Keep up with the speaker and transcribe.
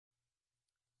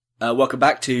Welcome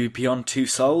back to Beyond Two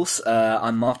Souls.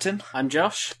 I'm Martin, I'm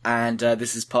Josh. and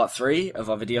this is part 3 of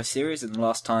our video series. In the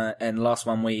last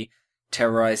one, we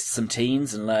terrorized some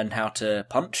teens and learned how to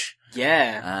punch.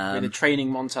 Yeah, with a training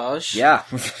montage. Yeah,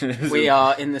 We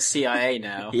are in the CIA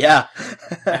now. Yeah,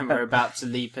 And we're about to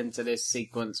leap into this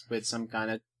sequence with some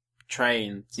kind of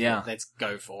train. So Yeah. let's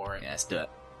go for it. yeah, let's do it.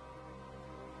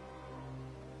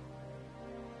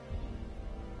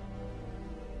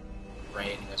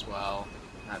 Raining as well.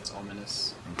 That's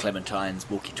ominous. And Clementine's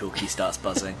walkie-talkie starts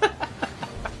buzzing.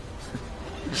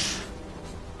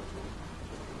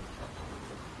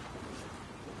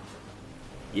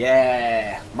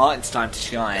 Yeah, Martin's time to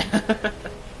shine.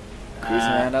 Cruising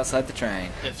around outside the train.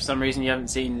 If for some reason you haven't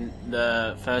seen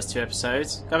the first 2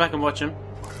 episodes, go back and watch them.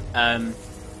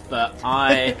 But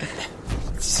I...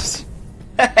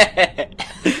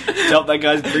 Drop that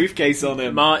guy's briefcase on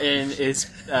him. Martin is...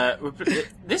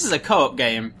 this is a co-op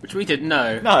game, which we didn't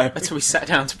know. No. Until we sat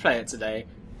down to play it today.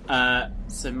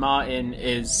 So Martin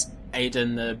is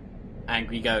Aiden the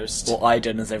angry ghost. Or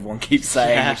Aiden, as everyone keeps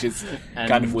saying, Yeah. which is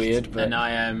kind of weird. But And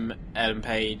I am Ellen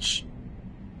Page,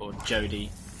 or Jodie.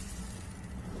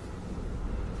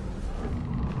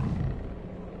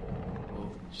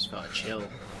 Oh, just felt a chill.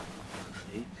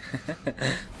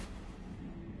 I'm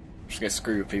just gonna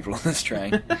screw with people on this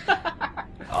train.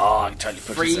 Oh, I can totally push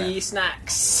this Free out.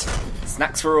 snacks!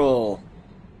 Snacks for all.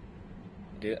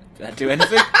 Did I do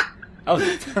anything?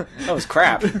 That was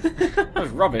crap. That was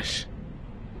rubbish.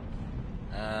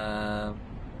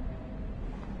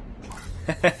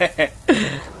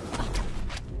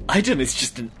 Aiden is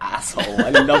just an asshole. I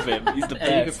love him. He's the And you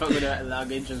can best. fuck with that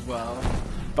luggage as well.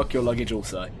 Fuck your luggage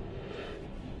also.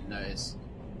 Nice.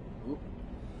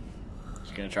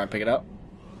 Just gonna try and pick it up.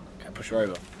 Okay, push her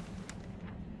over.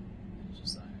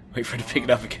 Just like... Wait for her to pick it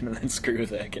up again and then screw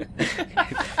with it again.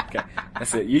 Okay,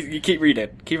 that's it. You keep reading.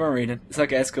 Keep on reading. It's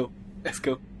okay, it's cool. It's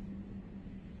cool.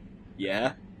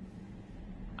 Yeah?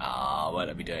 Ah, won't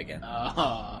let me do it again.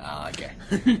 Ah, okay.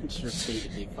 Just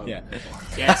repeatedly fuck. Yeah.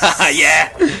 Yes! Yeah!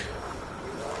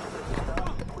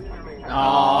 Oh.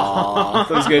 I thought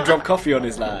he was going to drop coffee on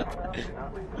his lap.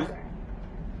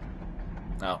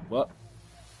 Oh, what?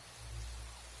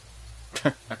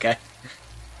 Okay.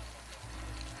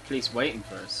 Police waiting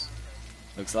for us.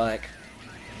 Looks like.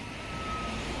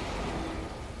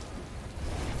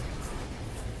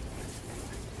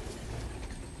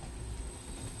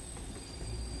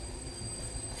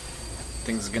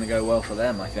 Things are going to go well for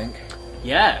them, I think.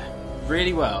 Yeah,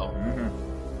 really well.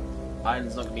 Mm-hmm.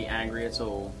 Aiden's not going to be angry at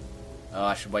all. Oh,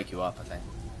 I should wake you up, I think.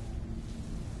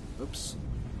 Oops.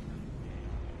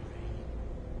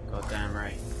 Goddamn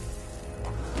right.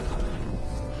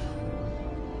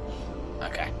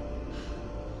 Okay.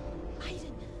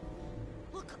 Aiden,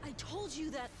 look, I told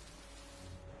you that.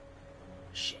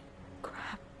 Shit.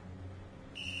 Crap.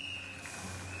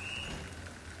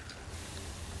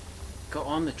 Got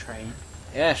on the train.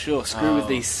 Yeah, sure. Screw with Oh.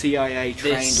 the CIA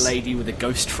trained This- lady with a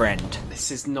ghost friend.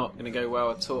 This is not going to go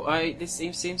well at all. This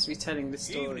seems to be telling this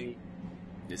story.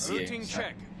 This Routine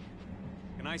check.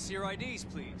 Can I see your IDs,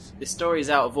 please? This story is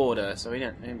out of order, so we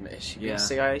don't. Is she Yeah.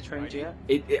 CIA trained yet?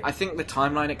 I think the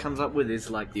timeline it comes up with is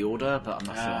like the order, but I'm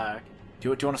not sure. Okay. Do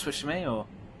you want to switch to me or?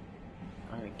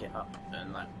 I'm going to get up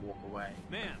and like walk away.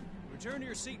 Ma'am, return to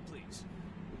your seat, please.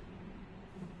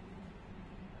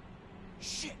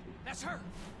 Shit, that's her!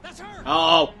 That's her!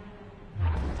 Oh!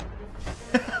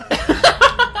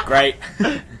 Great.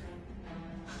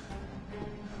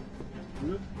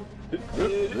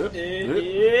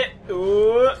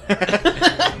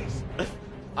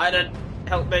 Aiden,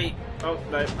 help me! Oh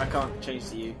no, I can't change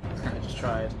to you. I just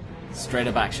tried. Straight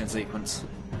up action sequence.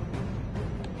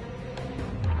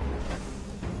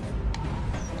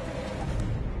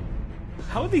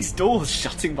 How are these doors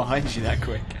shutting behind you that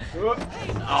quick?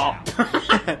 Oh!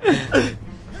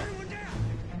 Everyone down!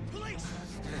 Police!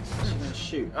 She's gonna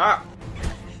shoot. Ah!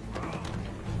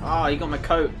 Ah, you got my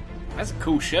coat. That's a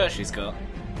cool shirt she's got.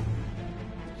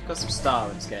 She's got some style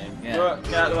in this game. Yeah.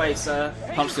 Get out of the way, sir.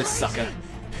 Punch this sucker.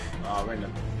 Oh, we're in the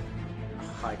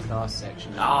high class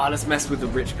section. Ah, let's mess with the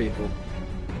rich people.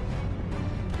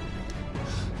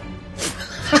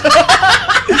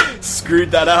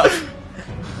 Screwed that up.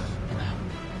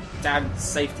 Damn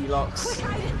safety locks.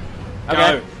 Quick, Aiden,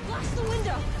 Okay. blast the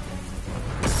window.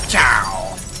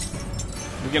 Ciao.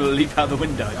 We're gonna leap out the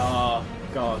window. Oh,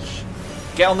 gosh.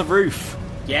 Get on the roof.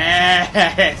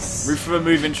 Yes! Roof of a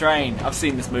moving train. I've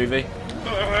seen this movie.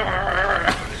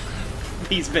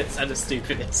 These bits are the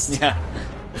stupidest. Yeah.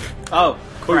 Oh,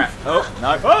 crap. Oh,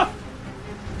 no. Ah!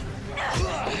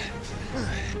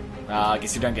 I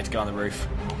guess you don't get to go on the roof.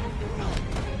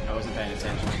 I wasn't paying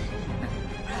attention.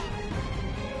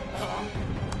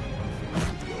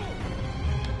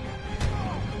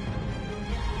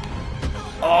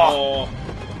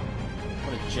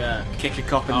 jerk. Kick a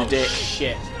cop in the dick.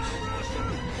 Shit.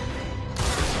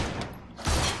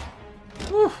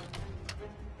 Whew.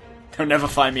 They'll never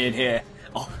find me in here.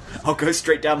 I'll go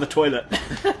straight down the toilet.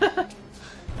 Oh,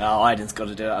 Aiden's got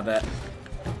to do it, I bet.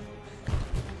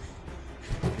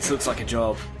 This looks like a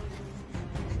job.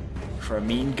 For a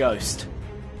mean ghost.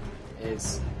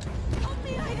 Is. Help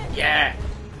me, Aiden! Yeah!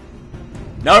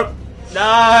 Nope!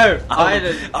 No!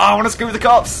 I want to screw with the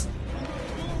cops!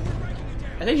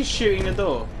 Are they just shooting the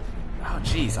door? Oh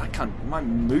jeez, I can't. My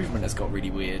movement has got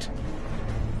really weird.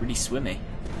 Really swimmy.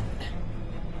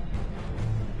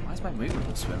 Why is my movement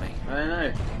all swimmy? I don't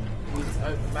know. Need to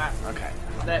open back. Okay.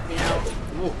 Let me out.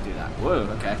 Ooh, do that. Whoa,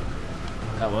 okay.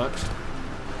 That worked.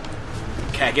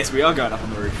 Okay, I guess we are going up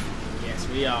on the roof. Yes,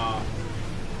 we are.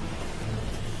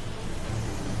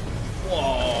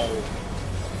 Whoa!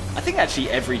 I think actually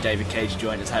every David Cage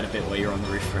joint has had a bit where you're on the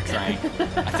roof for a train.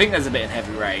 I think there's a bit in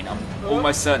Heavy Rain. I'm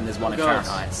almost certain there's one in God.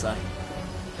 Fahrenheit, so...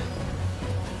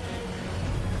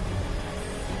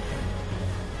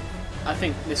 I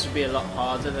think this would be a lot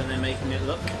harder than they're making it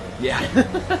look. Yeah.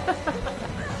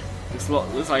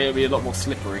 looks like it'll be a lot more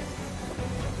slippery.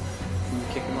 Can you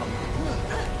kick him up?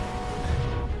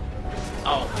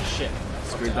 Oh shit!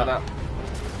 Screwed that up.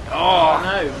 Oh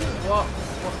no! What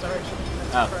direction?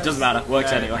 Oh, doesn't matter.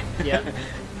 Works No. anyway. Yeah.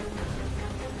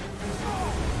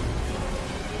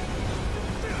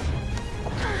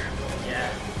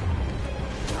 Yeah.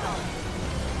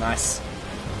 Nice.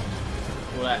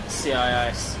 All that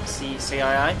CIA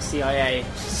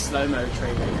slow-mo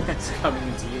training is coming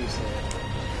into use here.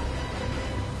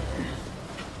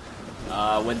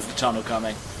 When's the tunnel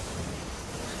coming?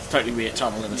 It's totally be a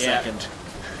tunnel in a second.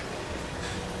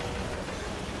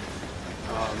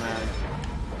 Oh man.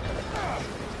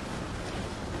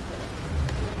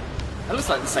 That looks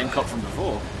like the same cop from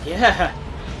before. Yeah.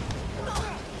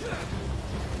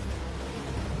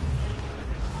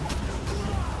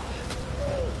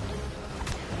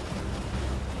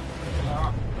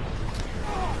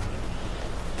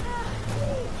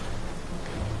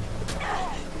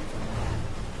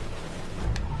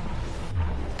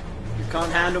 You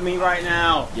can't handle me right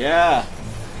now. Yeah.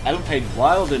 Ellen paid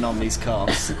Wildin on these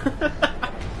cars.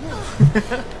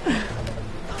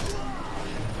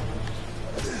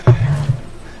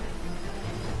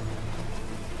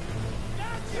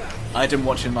 I didn't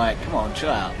watch him like, come on, chill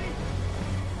out.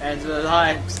 End of the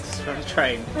lines from the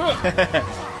train.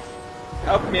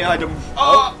 Help me, Adam.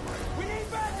 Oh!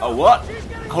 Oh, what?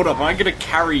 Hold up, I'm gonna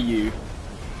carry you.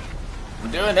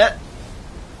 I'm doing it.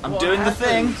 I'm doing the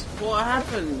thing. What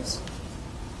happens?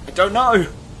 I don't know.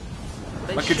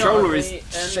 They My shot controller me is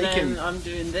and shaking. Then I'm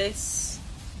doing this.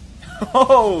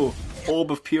 Oh!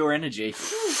 Orb of pure energy.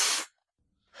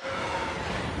 And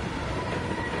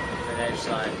they're just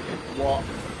like, what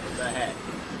the heck?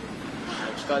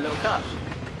 I just got a little cut.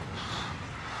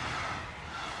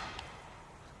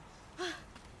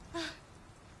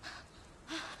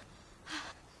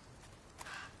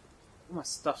 All my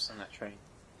stuff's on that train.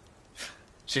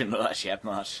 She didn't look like she had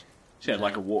much. She had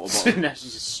like a water bottle. Now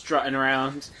she's just strutting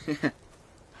around.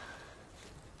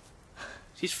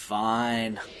 She's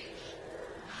fine.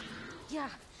 Yeah,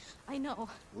 I know.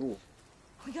 Ooh.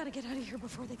 We gotta get out of here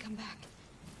before they come back.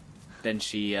 Then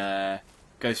she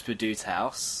goes to a dude's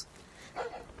house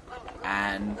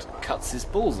and cuts his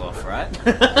balls off, right?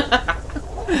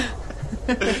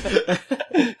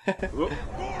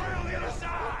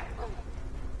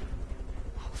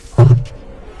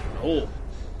 Oh,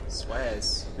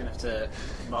 swears. I'm gonna have to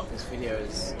mark this video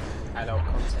as adult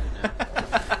content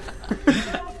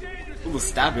now. All the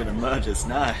stabbing and murders,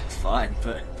 nah, it's fine,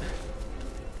 but...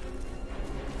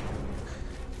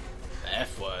 The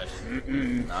F word.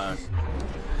 No.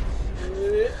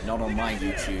 Not on my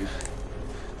YouTube.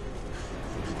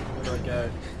 Where do I go?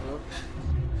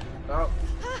 Oh.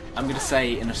 I'm gonna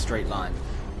say in a straight line.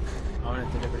 I want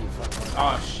to deliberately fuck.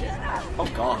 Oh shit. Oh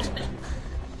god.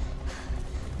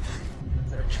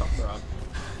 Is there a chopper on?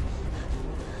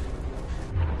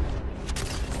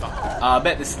 I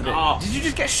bet this is the bit... Oh. Did you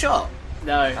just get shot?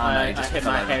 No, no, I you just hit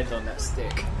fell my over. head on that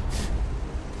stick.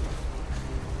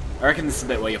 I reckon this is the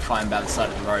bit where you're flying down the side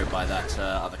of the road by that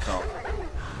other cop.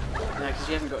 No, because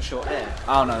you haven't got short hair.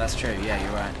 Oh no, that's true, yeah,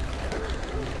 you're right.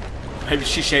 Maybe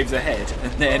she shaves her head,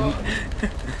 and then...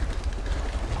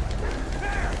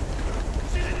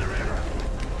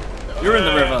 You're in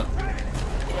the river.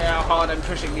 Yeah, how hard I'm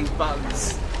pushing these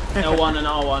buttons. L1 and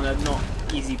R1 are not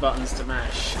easy buttons to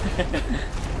mash.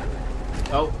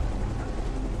 Oh.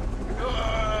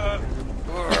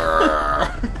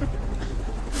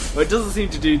 Well, it doesn't seem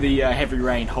to do the heavy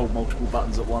rain hold multiple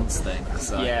buttons at once thing,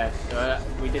 so... Yeah,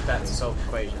 we did that to solve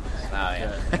equations.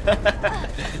 yeah.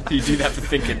 You do that for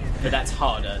thinking. But that's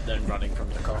harder than running from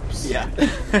the cops. Yeah.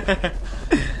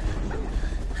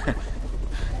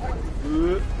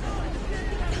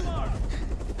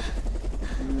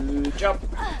 Jump.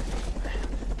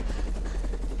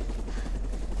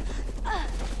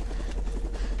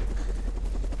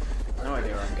 No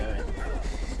idea where I'm going.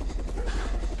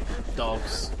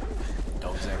 Dogs.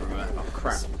 Dogs everywhere. Oh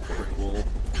crap. Brick wall.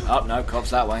 Oh, no, cops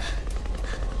that way.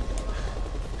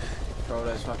 Control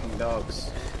those fucking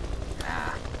dogs.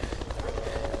 Ah.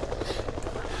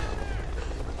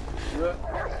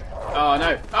 Oh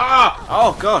no. Ah!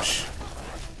 Oh, gosh.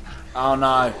 Oh,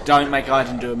 no. Don't make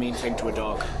Aiden do a mean thing to a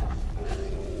dog.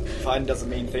 If Aiden does a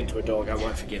mean thing to a dog, I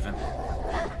won't forgive him.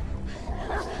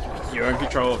 You're in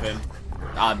control of him.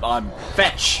 I'm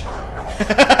Fetch!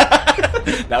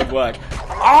 That would work.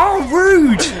 Oh,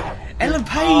 rude! Ellen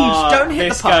Page, don't hit the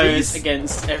This puppies. goes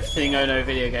against everything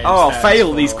OhNoVideoGames. Oh, I'll stands fail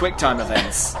for. these QuickTime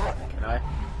events. Can I?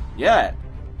 Yeah.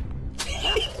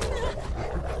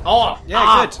 Oh!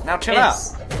 Yeah, good. Now chill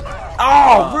piss. out.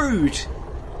 Oh, rude!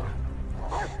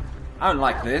 I don't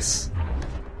like this.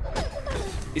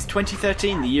 Is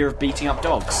 2013 the year of beating up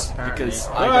dogs? Apparently. Because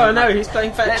Oh no, he's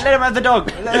playing fetch. let him have the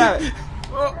dog. Let him have it.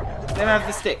 Let him have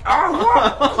the stick.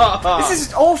 Oh, this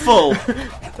is awful.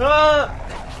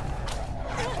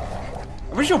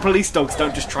 Original police dogs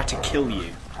don't just try to kill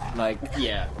you. Like,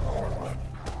 Yeah.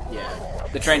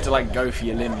 they're trained to like go for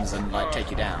your limbs and like take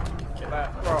you down. Get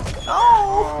that.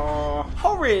 Oh,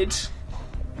 horrid.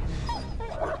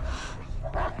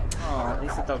 Oh, at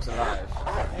least the dog's alive.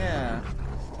 Yeah.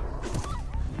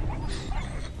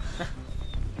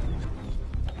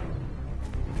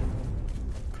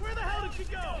 Where the hell did she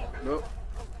go? Oh.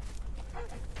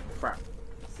 Crap.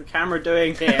 What's the camera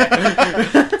doing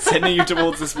here? Sending you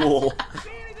towards this wall.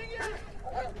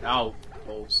 Oh,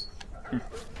 balls. Come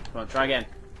on, try again.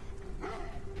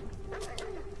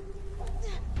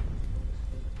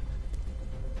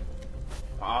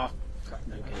 Oh, crap,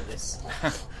 no good at this.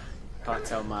 Can't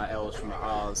tell my L's from my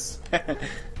R's.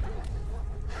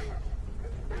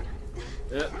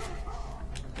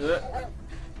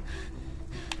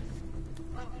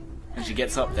 And she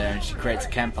gets up there and she creates a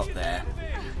camp up there,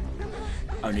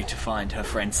 only to find her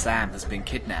friend Sam has been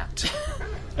kidnapped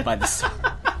by the.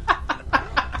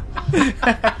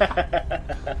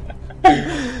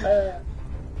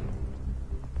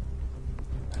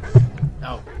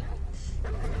 Oh.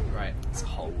 Right. It's a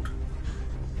hold.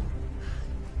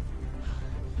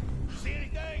 See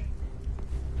anything?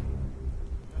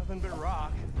 Nothing but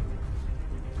rock.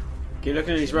 Keep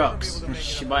looking at these rocks.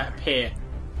 She might appear.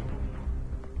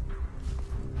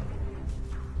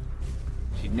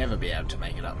 She'd never be able to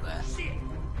make it up there.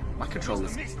 My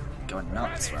controller's going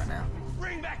nuts right now.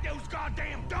 Bring back those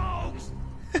goddamn dogs!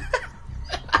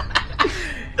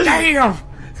 Damn!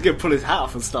 He's gonna pull his hat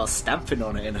off and start stamping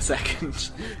on it in a second.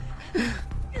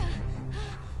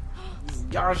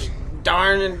 Gosh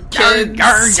darn and Darn,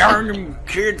 darn, darn them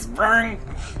kids, bring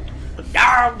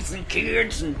dogs and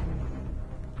kids and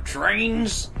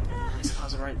trains. These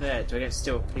cars are right there. Do I get to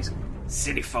steal a police?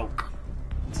 City folk.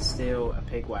 To steal a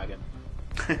pig wagon.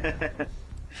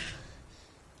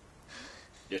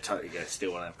 You're totally gonna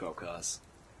steal one of them cop cars.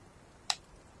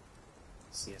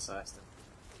 CSI stuff.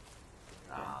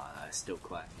 Ah, there's still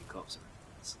quite a few cops around.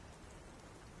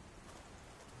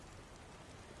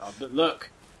 Oh, but look!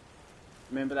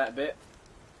 Remember that bit?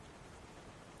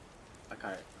 Okay,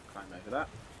 I'll climb over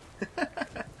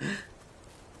that.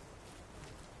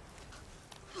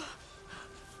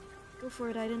 Go for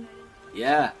it, Aiden.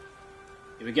 Yeah.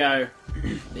 Here we go.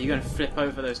 Are you going to flip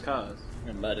over those cars? I'm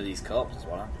gonna murder these cops is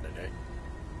what I'm gonna do.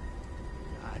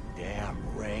 Goddamn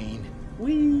rain.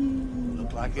 Whee!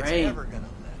 Look like it's Rain. never gonna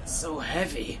let up. So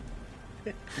heavy.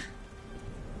 I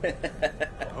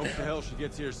hope the hell she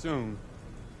gets here soon.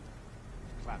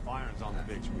 Clap irons on the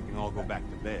bitch, we can all go back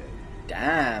to bed.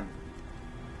 Damn.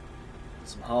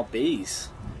 Some hard bees.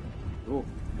 Oh,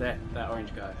 there, that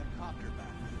orange guy. Copter back.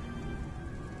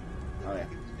 Oh yeah.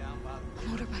 He was down by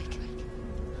the A motorbike.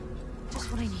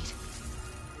 Just what I need.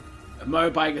 A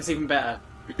motorbike that's even better.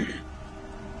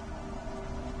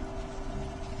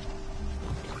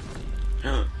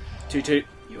 Toot toot.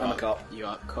 You I'm are a cop. You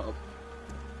are a cop.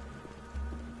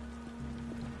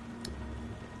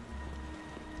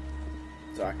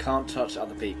 So I can't touch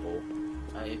other people.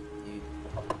 Are you?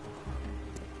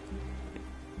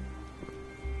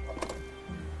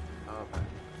 Oh, okay.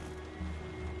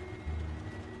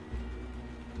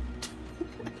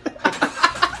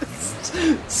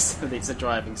 So it's a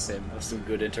driving sim. That's some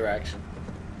good interaction.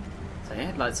 So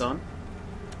headlights on.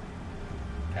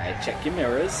 Okay, check your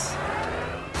mirrors.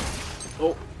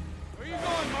 Oh, Where you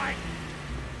going, on, Mike!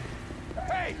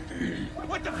 Hey!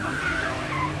 What the fuck are you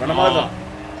doing? Run him over.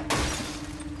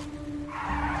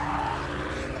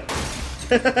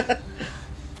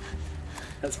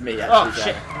 That's me actually. Oh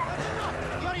shit!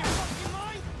 You out of your fucking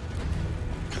mind?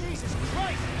 Jesus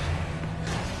Christ!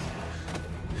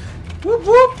 Whoop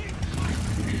whoop!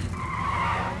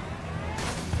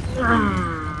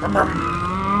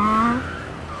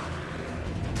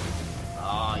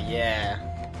 Oh yeah.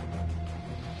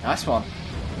 Nice one.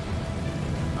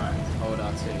 Alright, hold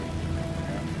R2.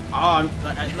 Oh,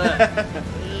 I'm look.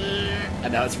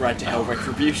 And now it's right to hell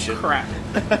retribution. Crap.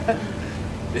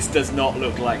 This does not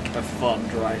look like a fun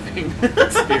driving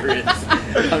experience.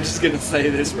 I'm just gonna say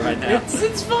this right now.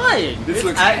 It's fine. This It's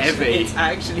looks actually, heavy. It's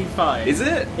actually fine. Is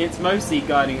it? It's mostly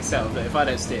guiding itself, but if I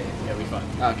don't steer, it'll be fine.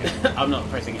 Okay. I'm not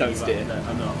pressing Don't any steer. button. No,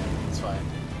 I'm not. It's fine.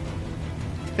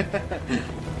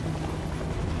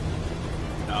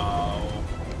 No.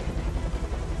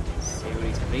 See what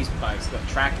these police bikes got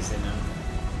trackers in them.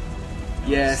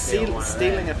 Yeah, Steal one of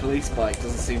stealing them. a police bike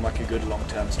doesn't seem like a good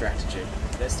long-term strategy.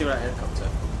 Let's steal that helicopter.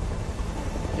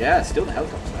 Yeah, steal the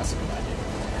helicopter. That's a good idea.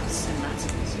 How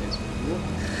cinematic this is.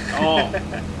 Oh.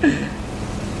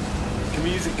 Can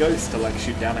we use a ghost to like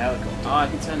shoot down a helicopter? Oh, I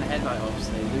can turn the headlight off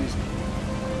so they lose me.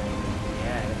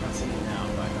 Yeah, that's in it now.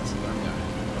 Right, that's where I'm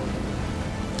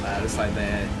going. Looks like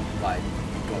they're like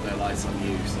got their lights on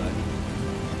you. So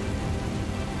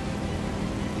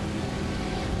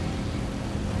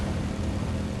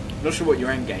not sure what your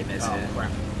end game is Oh, here.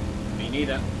 crap. Me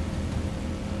neither.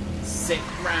 Sick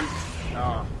ramp.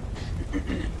 Oh.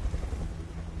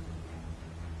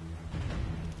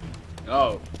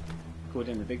 Oh. Called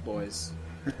in the big boys.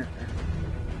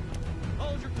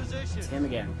 Hold your position. It's him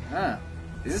again. Ah,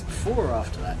 is this before or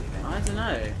after that? Do you think? I don't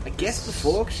know. I guess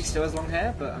before, because she still has long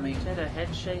hair. But I mean, She had a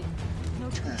head shape. No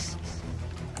choice.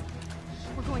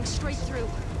 We're going straight through.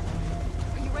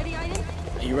 Are you ready, Aiden?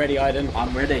 Are you ready, Aiden?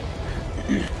 I'm ready.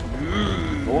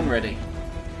 Born ready.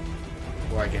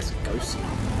 Or I guess ghost.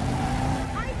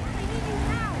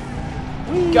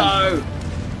 Go!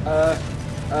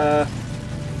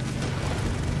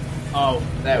 Oh,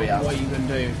 There we are. What are you gonna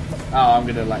do? Oh, I'm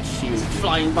gonna like shield you.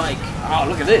 Flying bike. Oh,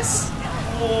 look at this.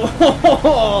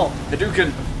 Oh,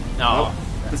 Hadouken. no.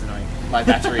 That's annoying. My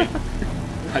battery.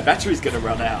 My battery's gonna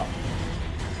run out.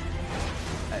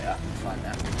 Yeah, I'm fine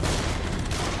now.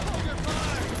 Hold your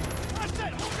fire! I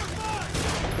said hold your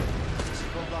fire! She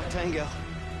pulled off Tango.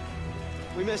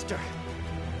 We missed her.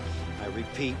 I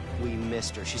repeat, we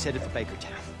missed her. She's headed for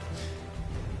Bakertown.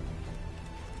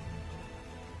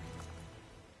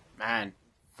 Man,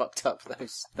 fucked up that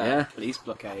Yeah. police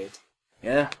blockade.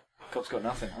 Yeah. Cop's got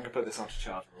nothing. I'm gonna put this onto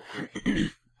charge real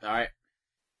quick. Alright.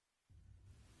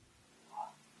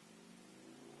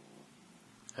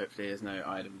 Hopefully there's no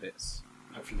item bits.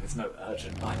 Hopefully there's no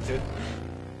urgent item.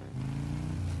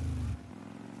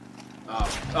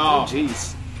 Oh. Oh, Oh.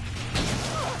 jeez.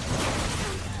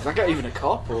 Is that guy even a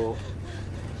cop or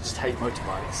just hate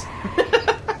motorbikes?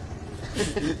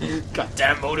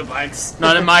 Goddamn motorbikes.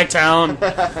 Not in my town. Move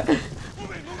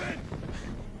in, move in!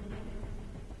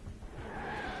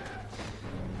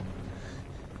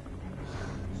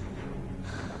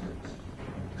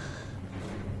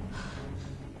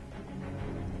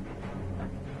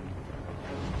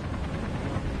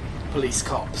 Police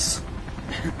cops.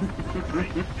 In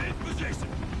position!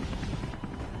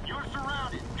 You're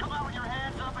surrounded. Come out with your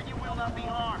hands up and you will not be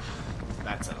harmed.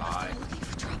 That's a lie. Looking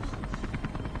for trouble.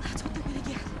 That's what they're gonna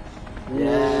get.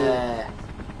 Yeah.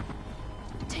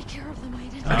 Take care of them,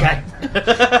 Aiden. Okay.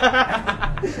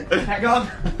 Hang on.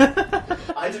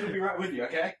 I didn't be right with you,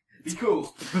 okay? Be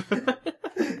cool.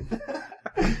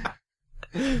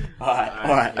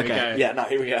 Alright, here we okay. go. Yeah, no,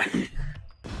 here we go.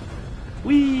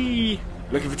 Whee!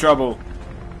 Looking for trouble.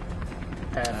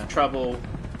 Trouble.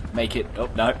 Make it. Oh,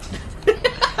 no.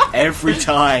 Every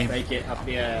time. Make it up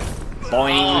the air.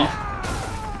 Boing.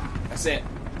 That's it.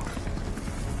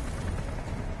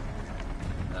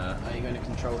 Are you going to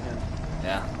control him?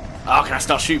 Yeah. Oh, can I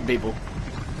start shooting people?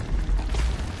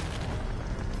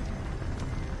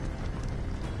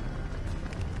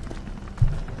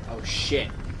 Oh shit.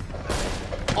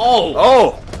 Oh!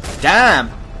 Oh! Damn!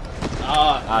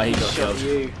 Ah, he got shot killed.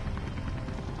 you.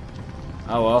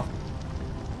 Oh well.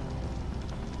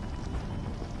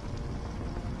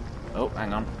 Oh,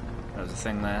 hang on. There was a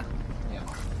thing there. Yeah.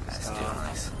 That's still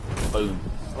nice. Boom.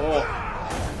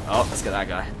 Oh. Oh, let's get that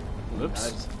guy.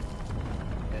 Whoops.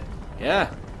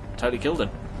 Yeah. Totally killed him.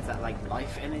 Is that like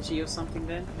life energy or something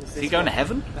then? Is he going to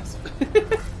heaven? That's...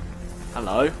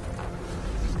 Hello?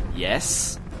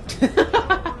 Yes?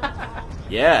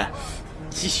 Yeah.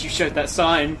 You showed that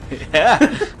sign.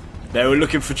 Yeah. They were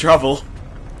looking for trouble.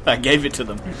 I gave it to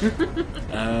them.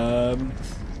 I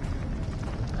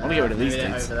want to get rid of these maybe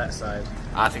they're things. over that side.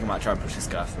 I think I might try and push this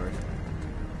guy through.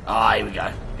 Ah, here we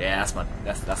go. Yeah,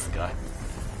 that's the guy.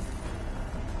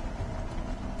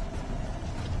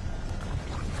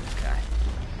 Okay.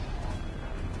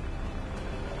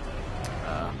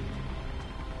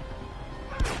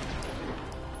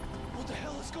 What the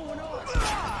hell is going on?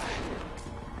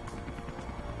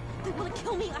 They want to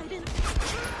kill me, Aiden.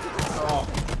 Oh.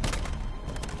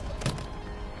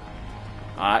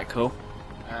 Alright, cool.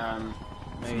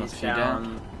 Maybe Not it's a few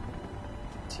down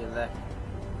to your left.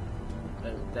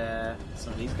 Over there.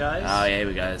 Some of these guys. Oh, yeah, here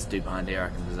we go. There's a dude behind here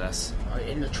I can possess. Oh,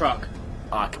 in the truck.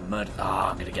 Oh, I can murder. Oh,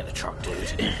 I'm gonna get the truck, dude.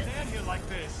 Stand here like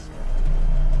this.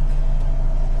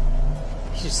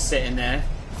 He's just sitting there,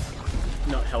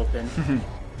 not helping.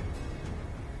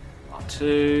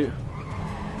 R2.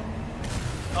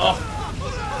 Oh,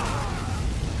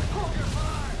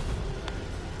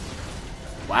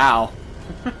 Wow.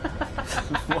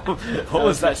 what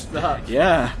was that? messed up.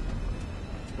 Yeah.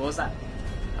 What was that?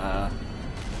 Uh,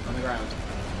 On the ground.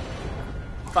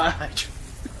 Fire hydrant.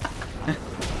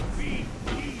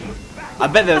 I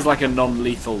bet there's like a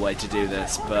non-lethal way to do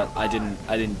this, but I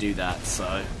didn't do that,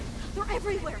 so. They're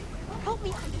everywhere. Help me,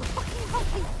 Aiden. Fucking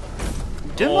help me.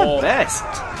 I'm doing Oh. my best.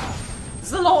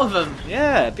 There's a lot of them.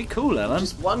 Yeah, be cool, Ellen.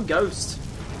 Just one ghost.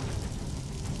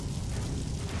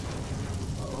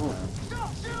 Oh.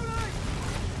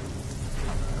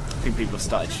 I think people have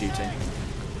started shooting.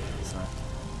 So.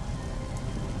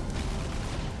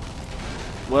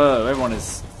 Whoa, everyone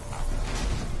is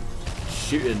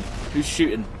shooting. Who's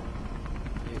shooting?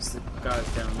 It's the guys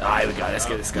down there. Ah, here we go. Let's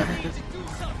get this guy.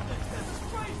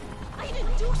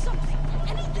 Aiden, do something.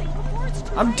 Anything before it's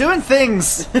too I'm late. doing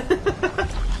things.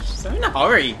 So in a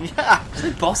hurry. Yeah.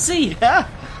 So bossy. Yeah.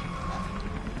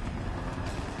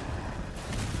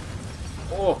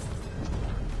 Oh.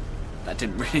 That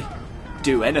didn't really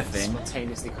do anything.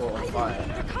 Spontaneously caught on Aiden, fire.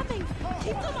 they're coming.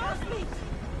 Keep them off me.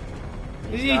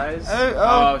 These guys.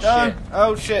 Oh, shit.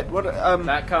 Oh shit! What?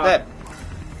 That car. There.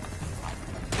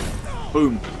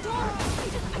 Boom. Door.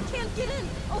 Aiden, I can't get in.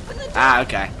 Open the door. Ah,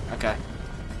 okay, okay.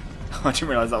 I didn't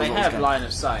realise that was They what was have going. line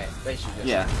of sight. They should just.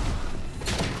 Yeah.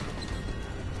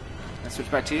 Let's switch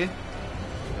back to you.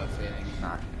 Got a feeling.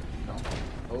 No.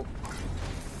 Oh.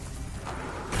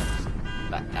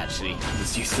 That actually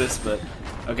was useless, but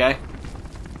okay.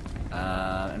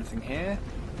 Anything here?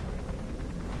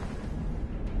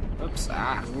 Oops.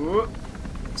 Ah.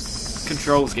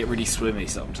 Controls get really swimmy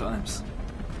sometimes.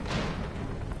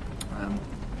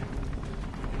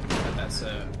 But that's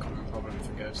a common problem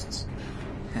for ghosts.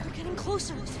 They're getting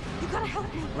closer. You gotta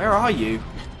help me. Where are you?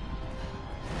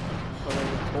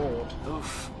 Following the cord.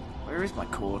 Oof. Where is my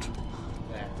cord?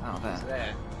 There. Oh, there. It's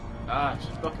there. Ah,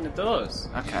 she's blocking the doors.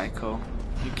 Okay, cool.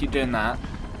 You keep doing that.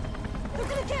 They're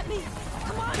gonna get me.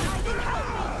 Come on, Aiden, help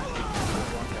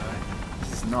One guy.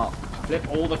 This is not. Flip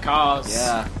all the cars.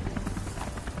 Yeah.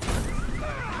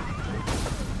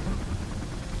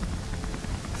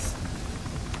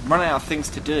 I'm running out of things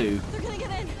to do. me. They're gonna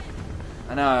get in.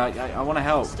 I know, I want to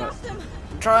help, but Stop them.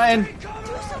 I'm trying. Do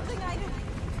something, Aiden.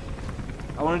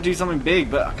 I want to do something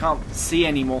big, but I can't see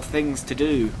any more things to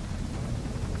do.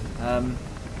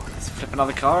 Let's flip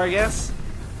another car, I guess.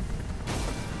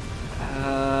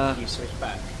 You switch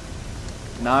back.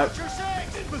 No. You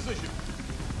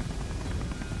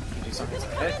do something to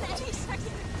Come in it. any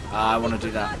second. I want to do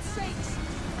For that. God's sakes.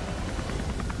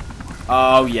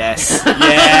 Oh, yes.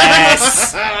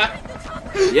 Yes!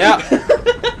 Yep.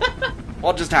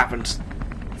 What just happened?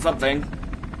 Something.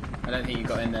 I don't think you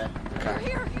got in there. They're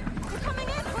here. They're coming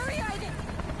in. Hurry, Aiden.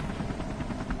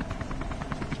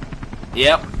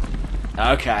 Yep.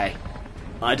 Okay.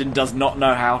 Iden does not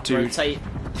know how to Rotate.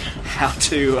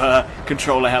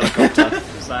 control a helicopter.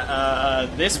 It's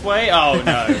like, this way? Oh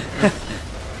no.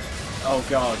 Oh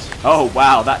god. Oh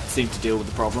wow, that seemed to deal with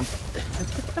the problem.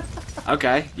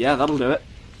 Okay, yeah, that'll do it.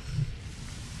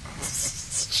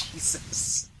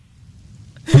 Jesus.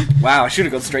 Wow, I should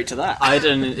have gone straight to that.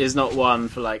 Iden is not one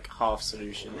for like half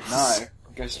solutions. No,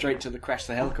 go straight to the crash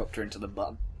the helicopter into the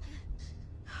button.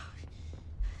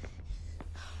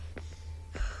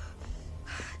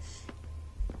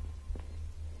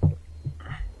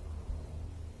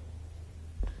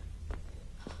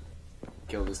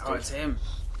 Kill this Oh, it's him.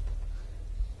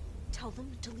 Tell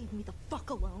them to leave me the fuck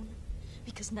alone.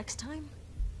 Because next time,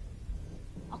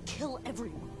 I'll kill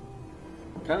everyone.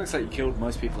 Kind of looks like you killed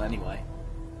most people anyway.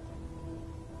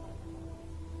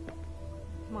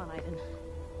 Come on, Aiden.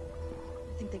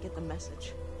 I think they get the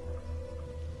message.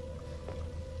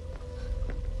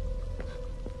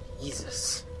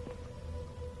 Jesus.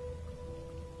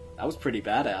 That was pretty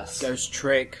badass. Ghost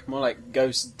trick, more like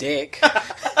ghost dick.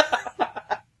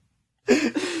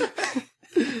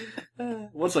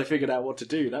 Once I figured out what to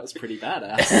do, that was pretty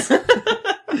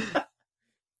badass.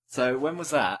 So when was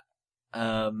that?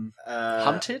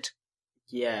 Hunted?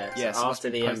 Yeah, Yeah, so so after must be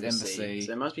the post-embassy. embassy. So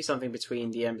there must be something between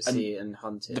the embassy and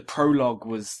Hunted. The prologue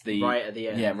was the right at the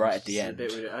end. Yeah, right at the It's a end.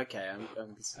 bit weird. Okay,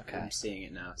 Okay. I'm seeing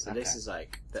it now. So Okay. this is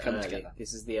like the It's coming early. together.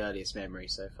 This is the earliest memory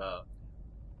so far.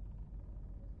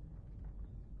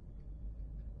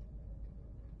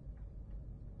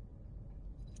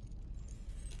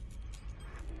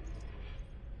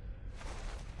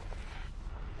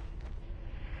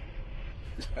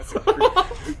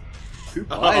 Who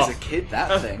buys a kid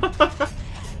that thing?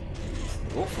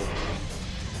 Awful.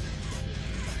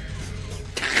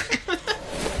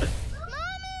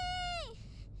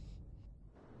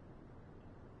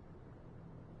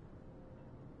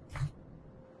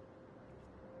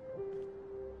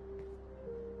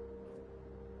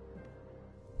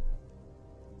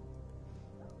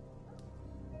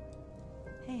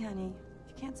 Hey, honey,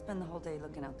 you can't spend the whole day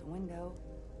looking out the window.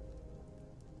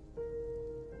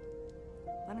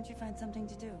 Why don't you find something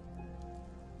to do?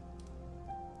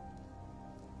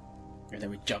 And then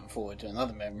we jump forward to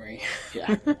another memory.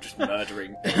 Yeah, just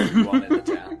murdering everyone in the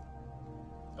town.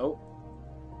 Oh.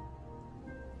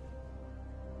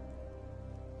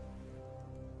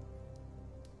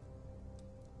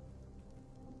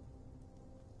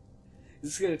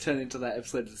 This is going to turn into that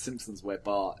episode of The Simpsons where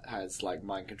Bart has like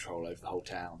mind control over the whole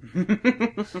town.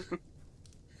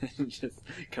 Just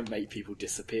can make people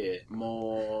disappear.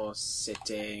 More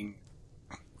sitting.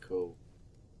 Cool.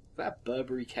 Is that a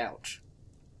Burberry couch?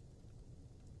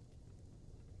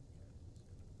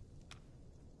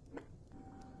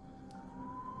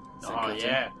 Oh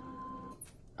yeah.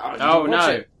 Oh, did Oh you watch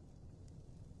no. it?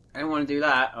 I didn't want to do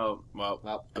that. Oh well.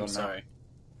 Well, I'm gone now. sorry.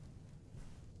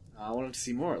 I wanted to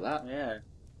see more of that. Yeah.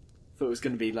 Thought it was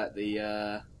going to be like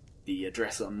the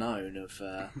address unknown of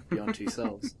Beyond Two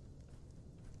Souls.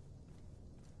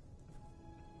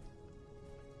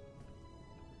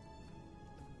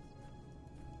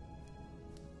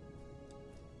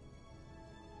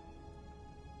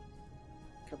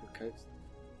 Couple of coats.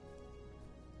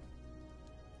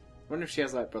 Wonder if she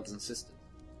has like brothers and sisters.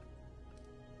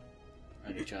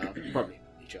 Only child, probably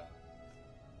only child.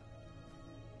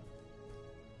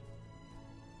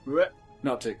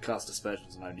 Not to cast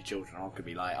aspersions on only children. I could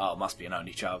be like, oh, it must be an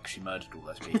only child because she murdered all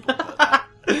those people. But,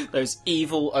 Those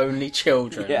evil only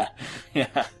children. yeah,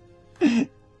 yeah.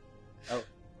 Oh.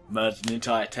 Murdered an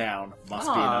entire town. Must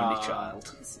be an only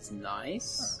child. This is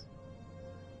nice.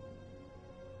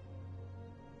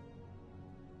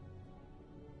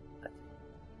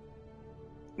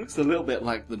 Looks a little bit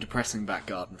like the depressing back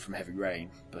garden from Heavy Rain,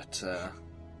 but Are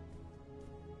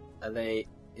they?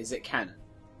 Is it canon?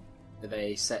 Are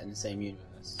they set in the same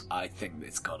universe? I think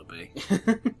it's gotta be.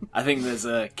 I think there's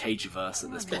a Cageverse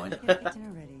at this point. Get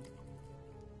dinner ready.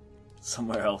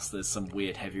 Somewhere else there's some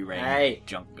weird Heavy Rain Hey.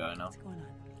 junk going on. What's going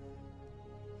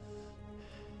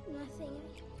on? Nothing.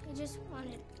 I just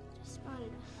wanted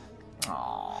a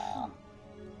hug. Aww.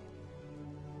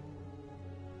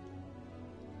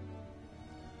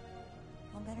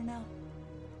 All better now?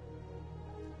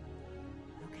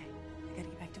 Okay, I gotta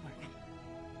get back to work.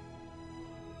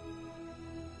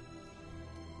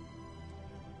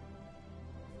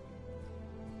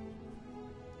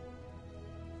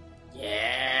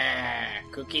 Yeah,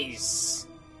 cookies.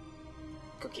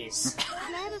 Cookies.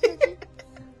 Can I have a cookie?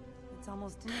 It's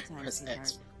almost dinner time, Press sweetheart.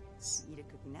 X. Eat a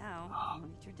cookie now. You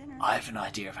won't eat your dinner. I have an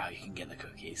idea of how you can get the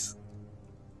cookies.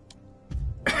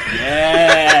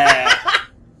 Yeah!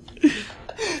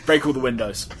 Break all the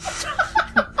windows.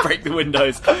 Break the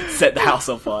windows. Set the house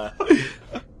on fire.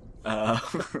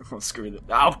 Screw it.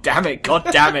 Oh, damn it. God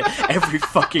damn it. Every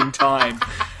fucking time.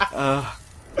 Damn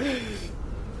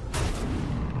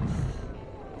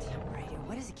radio,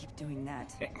 why does it keep doing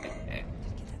that? Gotta get that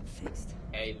fixed.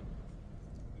 Aiden.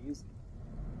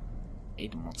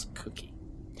 Aiden wants a cookie.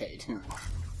 Aiden.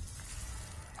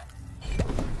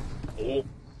 Oh.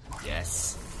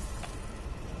 Yes.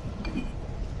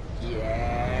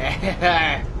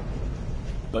 Yeah.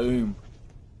 Boom.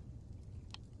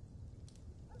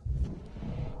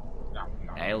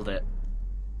 Nailed it.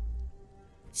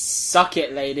 Suck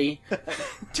it, lady.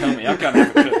 Tell me I can't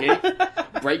have a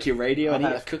cookie. Break your radio and eat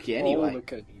I'll a have cookie all anyway. the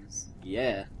cookies.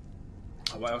 Yeah.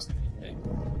 Oh, what else?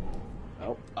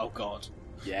 Oh. Oh God.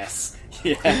 Yes.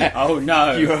 Yeah. Oh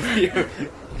no.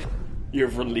 You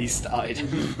have released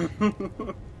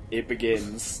item. It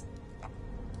begins. I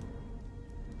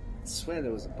swear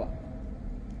there was a button.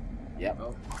 Yep.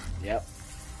 Oh. Yep.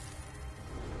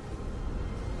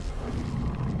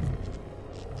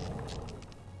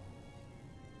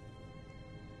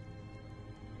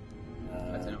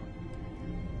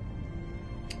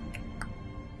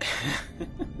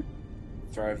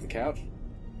 throw over the couch.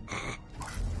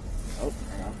 Oh,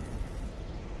 hang on.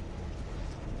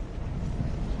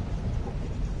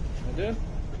 What am I doing?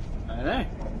 I don't know.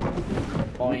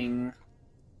 Boing.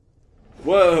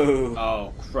 Whoa!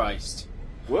 Oh, Christ.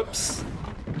 Whoops.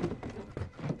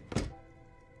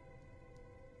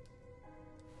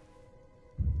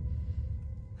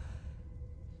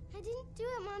 I didn't do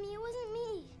it, Mommy. It wasn't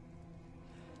me.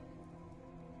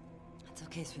 It's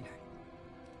okay, sweetheart.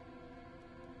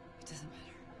 It doesn't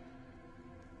matter.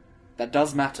 That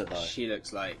does matter, though. She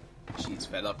looks like she's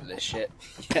fed up with this shit.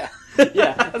 Yeah.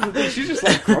 Yeah, that's the thing. She's just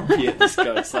like grumpy at this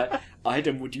ghost. Like,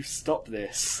 Idem, would you stop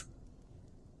this?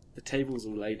 The table's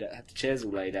all laid out, the chair's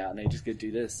all laid out, and they're just gonna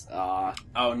do this. Ah,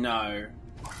 Oh no.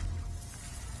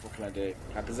 what can I do?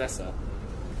 Can I possess her?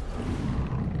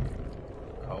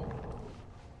 Oh.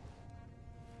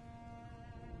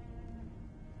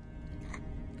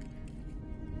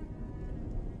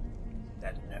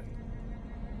 That no.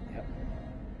 Yep.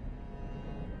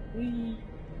 Whee.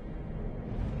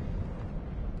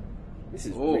 This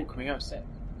is Oh, really can we go upstairs?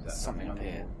 Is that something up on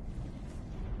here.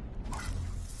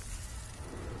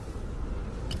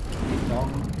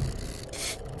 Dong.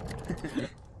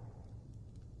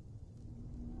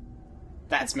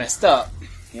 That's messed up.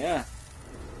 Yeah.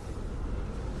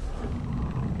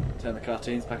 Turn the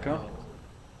cartoons back on.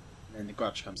 And then the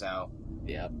grudge comes out.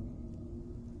 Yep.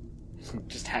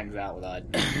 Just hangs out with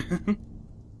Iden.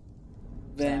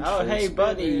 Oh, hey,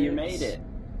 buddy, you made it.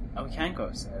 Oh, we can go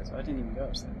upstairs. I didn't even go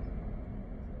upstairs.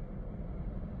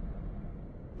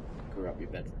 Grew up your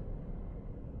bedroom.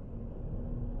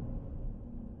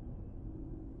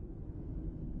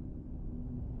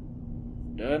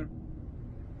 Done.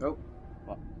 Oh,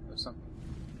 What? there's something.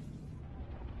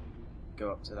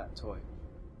 Go up to that toy.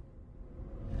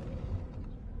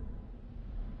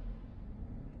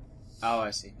 Oh,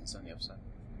 I see. It's on the other side.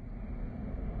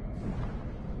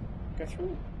 Go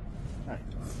through. No.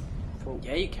 Cool.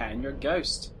 Yeah, you can. You're a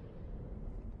ghost.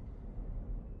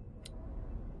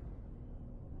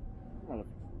 Well,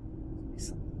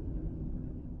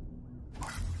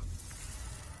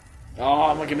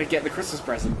 oh, am I gonna get the Christmas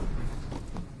present?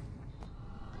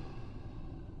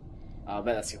 Oh, I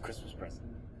bet that's your Christmas present.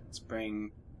 Let's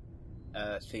bring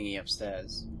thingy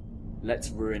upstairs. Let's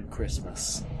ruin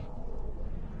Christmas.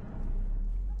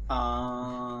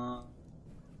 I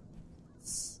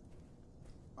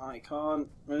can't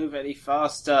move any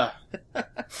faster.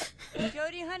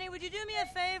 Jody, honey, would you do me a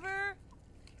favor?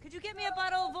 Could you get me a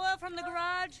bottle of oil from the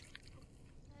garage?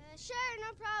 Sure,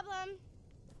 no problem.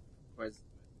 Where's...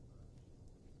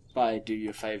 By do you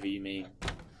a favour, you mean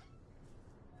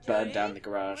burn Jody, down the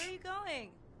garage? Where are you going?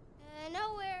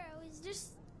 Nowhere. I was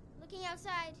just looking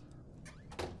outside.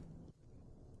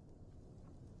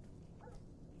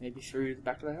 Maybe through the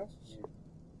back of the house?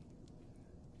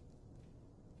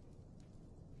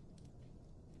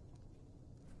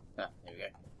 Ah, there we go.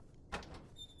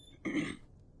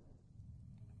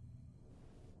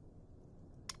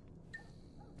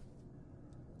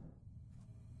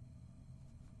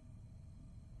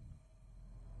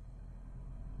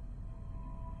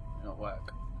 Not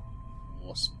work.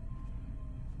 Wasp.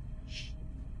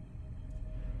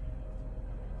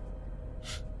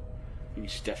 You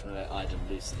should definitely let Iden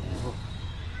loose in there.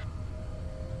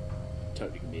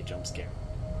 Totally gonna be a jump scare.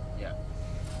 Yeah.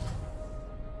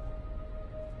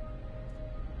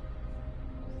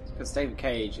 Because David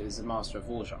Cage is a master of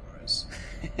all genres.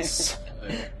 So...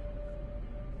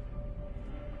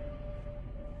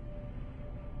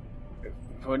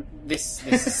 Well, this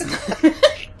is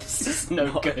this is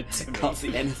no good to me. Can't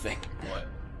see anything. What?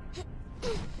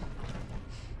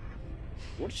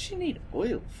 What does she need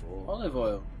oil for? Olive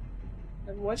oil.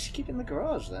 And why does she keep it in the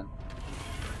garage then?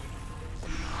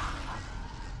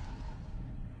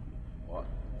 What?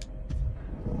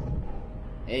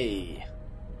 Hey,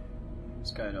 What's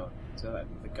going on? Is that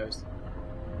the ghost?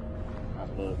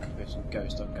 have a look. There's some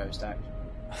ghost on ghost act.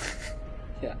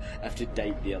 Yeah, I have to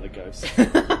date the other ghost. Should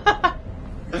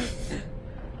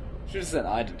have sent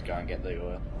Iden to go and get the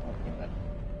oil.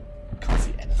 Can't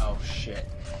see anything. Oh shit.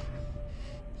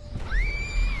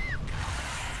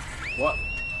 What?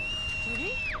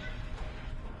 Jody?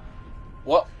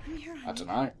 What? I'm here, honey. I don't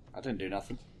know. I didn't do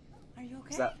nothing. Are you okay?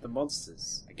 Is that the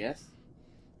monsters? I guess.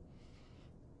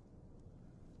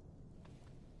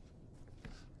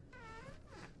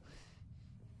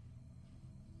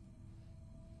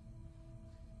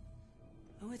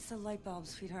 Oh, it's the light bulb,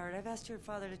 sweetheart. I've asked your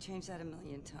father to change that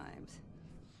 1,000,000 times.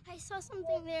 I saw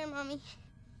something there, Mommy.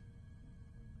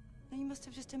 Now you must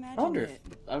have just imagined I wonder it.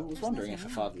 if I was There's wondering if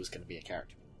nothing her wrong. father was going to be a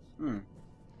character.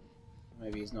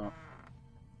 Maybe he's not.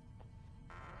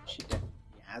 She definitely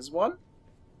has one?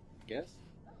 I guess.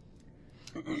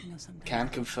 You know, sometimes Can I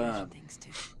confirm. imagine things too.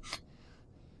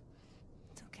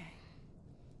 It's okay.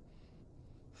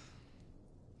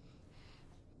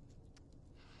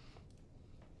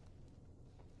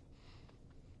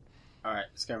 Alright,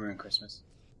 let's go ruin Christmas.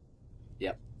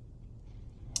 Yep.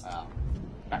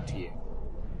 Back to you.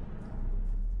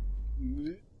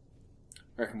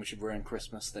 Reckon we should ruin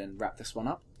Christmas, then wrap this one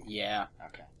up? Yeah.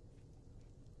 Okay.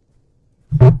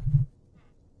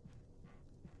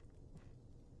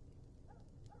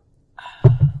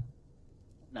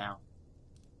 Now.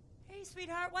 Hey,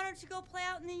 sweetheart, why don't you go play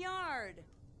out in the yard?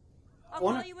 I'll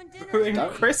Wanna call you when dinner's ruin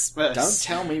ready. Christmas. Don't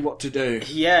tell me what to do,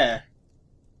 Yeah.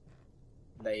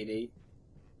 Lady.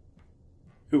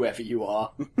 whoever you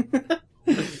are,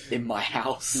 in my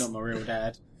house. Not my real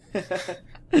dad. I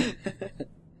wonder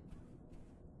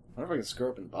if I can screw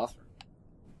up in the bathroom.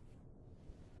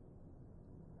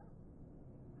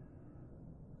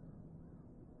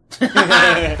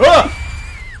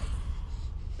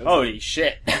 Holy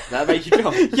shit. That make you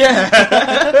jump? Yeah.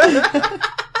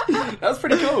 That was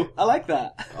pretty cool. I like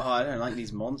that. Oh, I don't like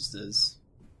these monsters.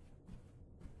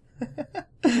 They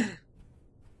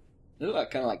look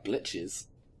like kind of like glitches.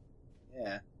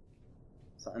 Yeah.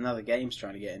 It's like another game's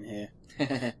trying to get in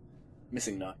here.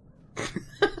 Missing no.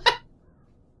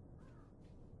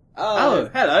 Oh,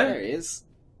 hello. There he is.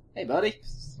 Hey, buddy.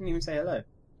 Didn't even say hello.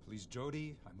 Please,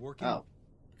 Jody, I'm working. Oh,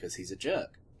 because he's a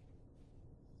jerk.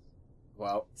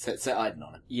 Well, Set Aiden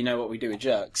on him. you know what we do with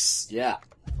jerks. Yeah.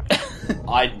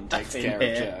 Aiden takes In care of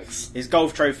here. jerks. His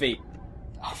golf trophy.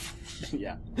 Oh,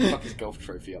 yeah. Fuck his golf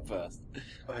trophy up first.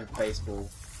 Oh, baseball.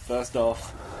 First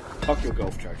off, fuck your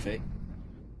golf trophy.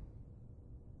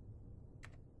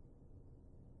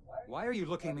 Why are you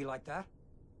looking at me like that?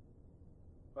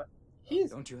 What?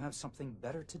 He's... Don't you have something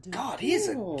better to do? God, he is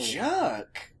a Ooh.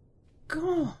 jerk.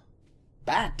 God.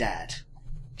 Bad dad.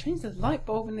 Change the light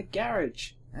bulb in the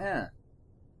garage. Yeah.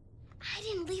 I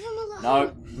didn't leave him alone.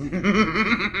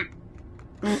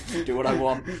 No. Do what I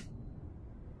want.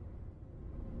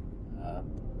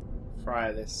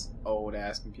 Fry this old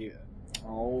ass computer.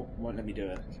 Oh, won't let me do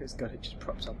it. It's got it just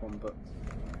props up on books.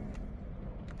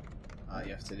 Ah, you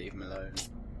have to leave him alone.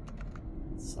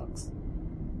 Sucks.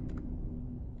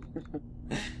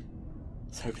 I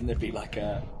was hoping there'd be like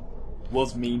a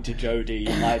was mean to Jody,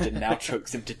 lied and now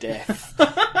chokes him to death.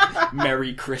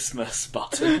 Merry Christmas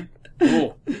button.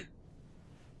 Oh.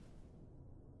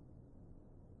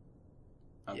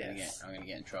 I'm Yes. gonna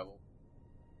get in trouble.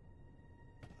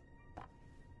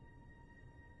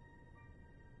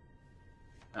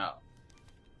 Oh.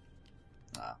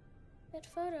 That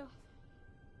photo.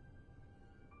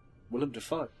 Willem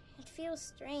Dafoe. It feels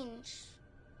strange.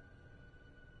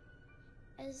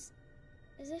 As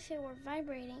if it were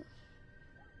vibrating.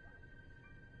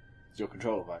 Is your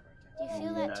controller vibrating? Do you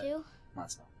feel that too?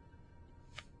 Mine's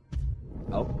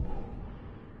not. Oh.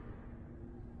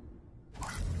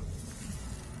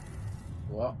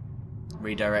 What?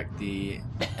 Redirect the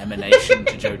emanation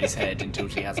to Jodie's head until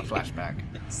she has a flashback.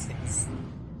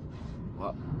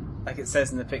 What? Like it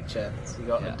says in the picture. So you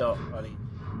got Yeah. a dot, buddy.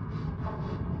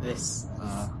 This.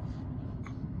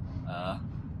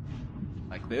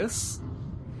 Like this?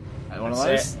 Like one of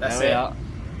That's those? it, that's There we it. are.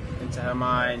 Into her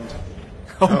mind.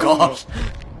 Oh god!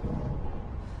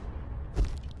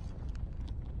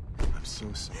 I'm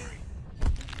so sorry.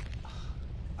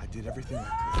 I did everything I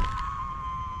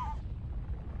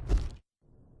could.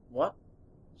 What?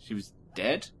 She was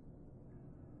dead?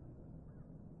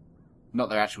 Not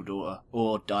their actual daughter.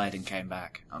 Or died and came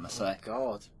back, I must say.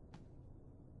 God.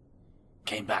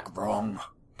 Came back wrong.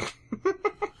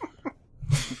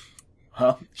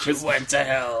 Huh? She went to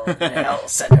hell. Hell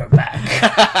sent her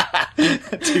back.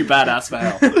 Too badass for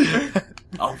hell.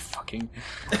 Oh, fucking.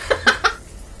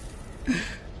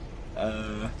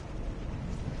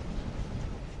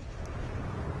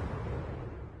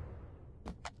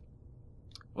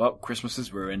 Well, Christmas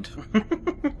is ruined.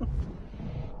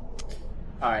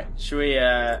 Alright, should we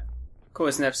call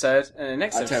this an episode? And the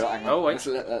next I'll tell you episode. what, hang on. Oh, wait.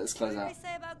 Let's close What out. did they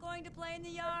say about going to play in the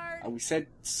yard? We said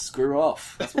screw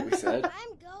off. That's what we said.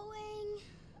 I'm going.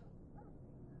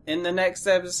 In the next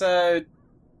episode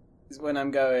is when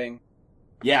I'm going.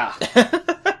 Yeah.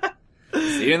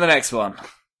 See you in the next one.